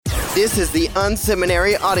This is the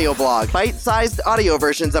Unseminary audio blog, bite-sized audio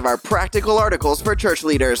versions of our practical articles for church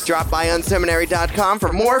leaders. Drop by unseminary.com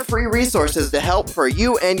for more free resources to help for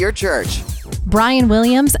you and your church. Brian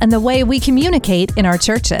Williams and the way we communicate in our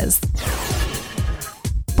churches.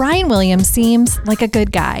 Brian Williams seems like a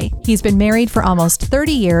good guy. He's been married for almost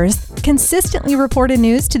 30 years, consistently reported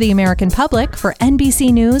news to the American public for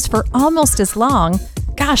NBC News for almost as long.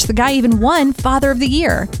 Gosh, the guy even won Father of the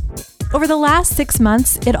Year. Over the last 6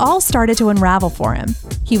 months, it all started to unravel for him.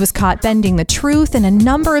 He was caught bending the truth in a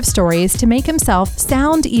number of stories to make himself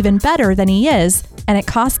sound even better than he is, and it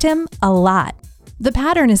cost him a lot. The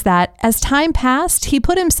pattern is that, as time passed, he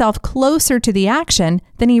put himself closer to the action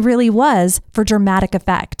than he really was for dramatic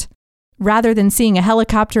effect. Rather than seeing a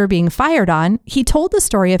helicopter being fired on, he told the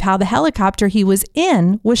story of how the helicopter he was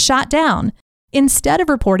in was shot down. Instead of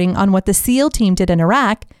reporting on what the SEAL team did in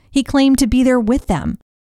Iraq, he claimed to be there with them.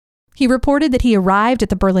 He reported that he arrived at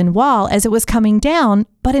the Berlin Wall as it was coming down,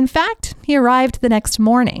 but in fact, he arrived the next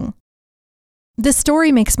morning. This story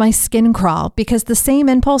makes my skin crawl because the same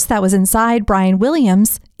impulse that was inside Brian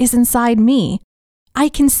Williams is inside me. I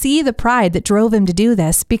can see the pride that drove him to do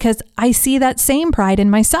this because I see that same pride in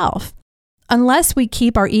myself. Unless we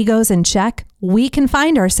keep our egos in check, we can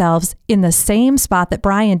find ourselves in the same spot that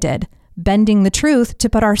Brian did, bending the truth to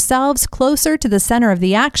put ourselves closer to the center of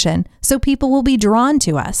the action so people will be drawn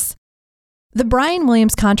to us. The Brian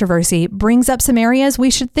Williams controversy brings up some areas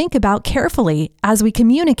we should think about carefully as we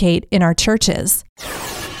communicate in our churches.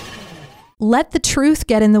 Let the truth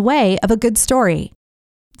get in the way of a good story.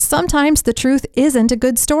 Sometimes the truth isn't a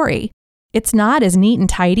good story. It's not as neat and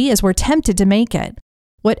tidy as we're tempted to make it.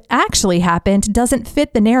 What actually happened doesn't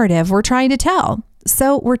fit the narrative we're trying to tell,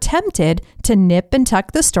 so we're tempted to nip and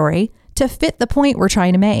tuck the story to fit the point we're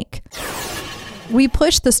trying to make. We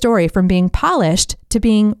push the story from being polished to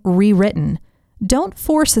being rewritten. Don't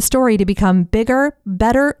force a story to become bigger,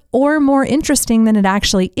 better, or more interesting than it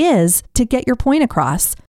actually is to get your point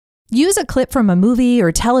across. Use a clip from a movie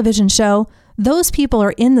or television show. Those people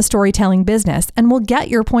are in the storytelling business and will get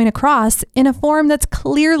your point across in a form that's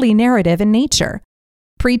clearly narrative in nature.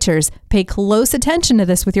 Preachers, pay close attention to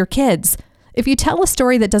this with your kids. If you tell a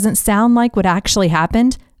story that doesn't sound like what actually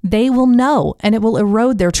happened, they will know and it will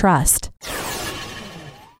erode their trust.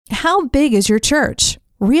 How big is your church?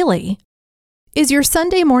 Really? Is your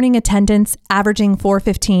Sunday morning attendance averaging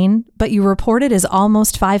 415, but you reported as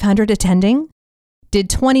almost 500 attending? Did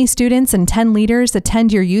 20 students and 10 leaders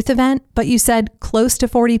attend your youth event, but you said close to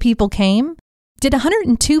 40 people came? Did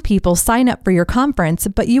 102 people sign up for your conference,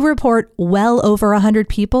 but you report well over 100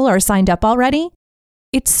 people are signed up already?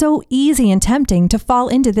 It's so easy and tempting to fall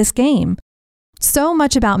into this game. So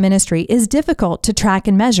much about ministry is difficult to track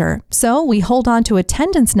and measure, so we hold on to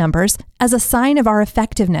attendance numbers as a sign of our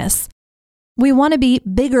effectiveness. We want to be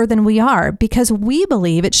bigger than we are because we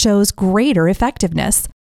believe it shows greater effectiveness.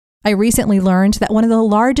 I recently learned that one of the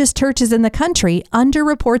largest churches in the country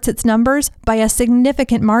underreports its numbers by a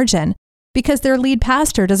significant margin because their lead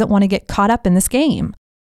pastor doesn't want to get caught up in this game.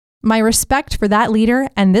 My respect for that leader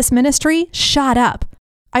and this ministry shot up.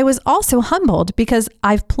 I was also humbled because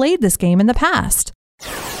I've played this game in the past.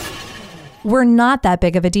 We're not that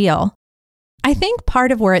big of a deal. I think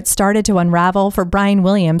part of where it started to unravel for Brian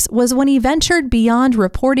Williams was when he ventured beyond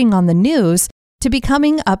reporting on the news to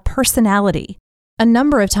becoming a personality. A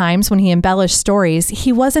number of times when he embellished stories,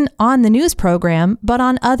 he wasn't on the news program, but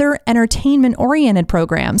on other entertainment-oriented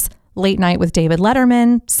programs, Late Night with David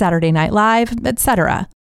Letterman, Saturday Night Live, etc.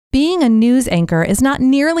 Being a news anchor is not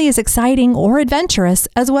nearly as exciting or adventurous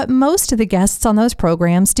as what most of the guests on those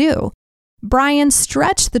programs do. Brian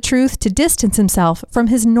stretched the truth to distance himself from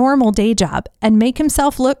his normal day job and make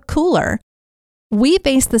himself look cooler. We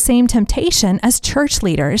face the same temptation as church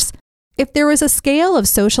leaders. If there was a scale of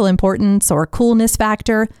social importance or coolness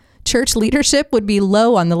factor, church leadership would be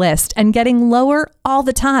low on the list and getting lower all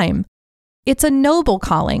the time. It's a noble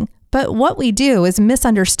calling, but what we do is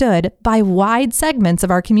misunderstood by wide segments of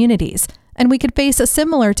our communities, and we could face a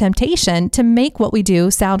similar temptation to make what we do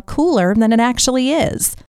sound cooler than it actually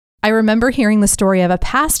is. I remember hearing the story of a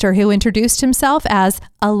pastor who introduced himself as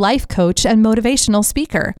a life coach and motivational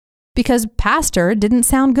speaker because pastor didn't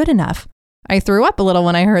sound good enough. I threw up a little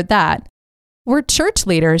when I heard that. We're church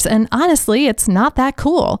leaders, and honestly, it's not that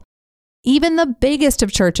cool. Even the biggest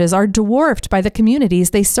of churches are dwarfed by the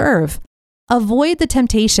communities they serve. Avoid the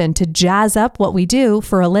temptation to jazz up what we do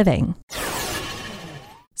for a living.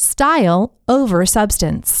 Style over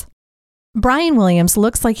substance. Brian Williams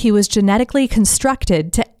looks like he was genetically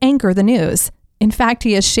constructed to anchor the news. In fact,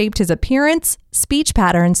 he has shaped his appearance, speech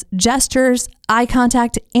patterns, gestures, eye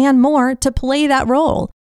contact, and more to play that role.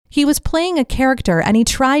 He was playing a character and he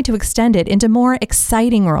tried to extend it into more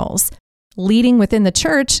exciting roles. Leading within the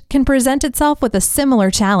church can present itself with a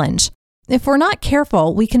similar challenge. If we're not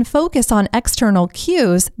careful, we can focus on external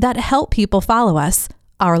cues that help people follow us,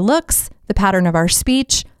 our looks, the pattern of our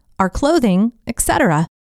speech, our clothing, etc.,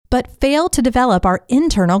 but fail to develop our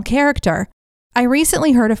internal character. I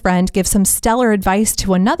recently heard a friend give some stellar advice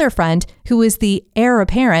to another friend who is the heir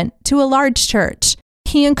apparent to a large church.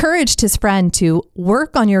 He encouraged his friend to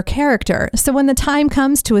work on your character so when the time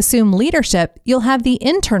comes to assume leadership, you'll have the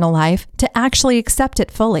internal life to actually accept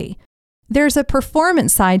it fully. There's a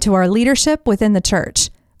performance side to our leadership within the church.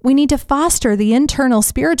 We need to foster the internal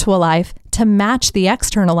spiritual life to match the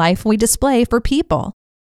external life we display for people.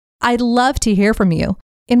 I'd love to hear from you.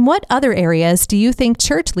 In what other areas do you think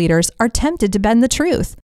church leaders are tempted to bend the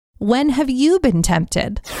truth? When have you been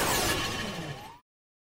tempted?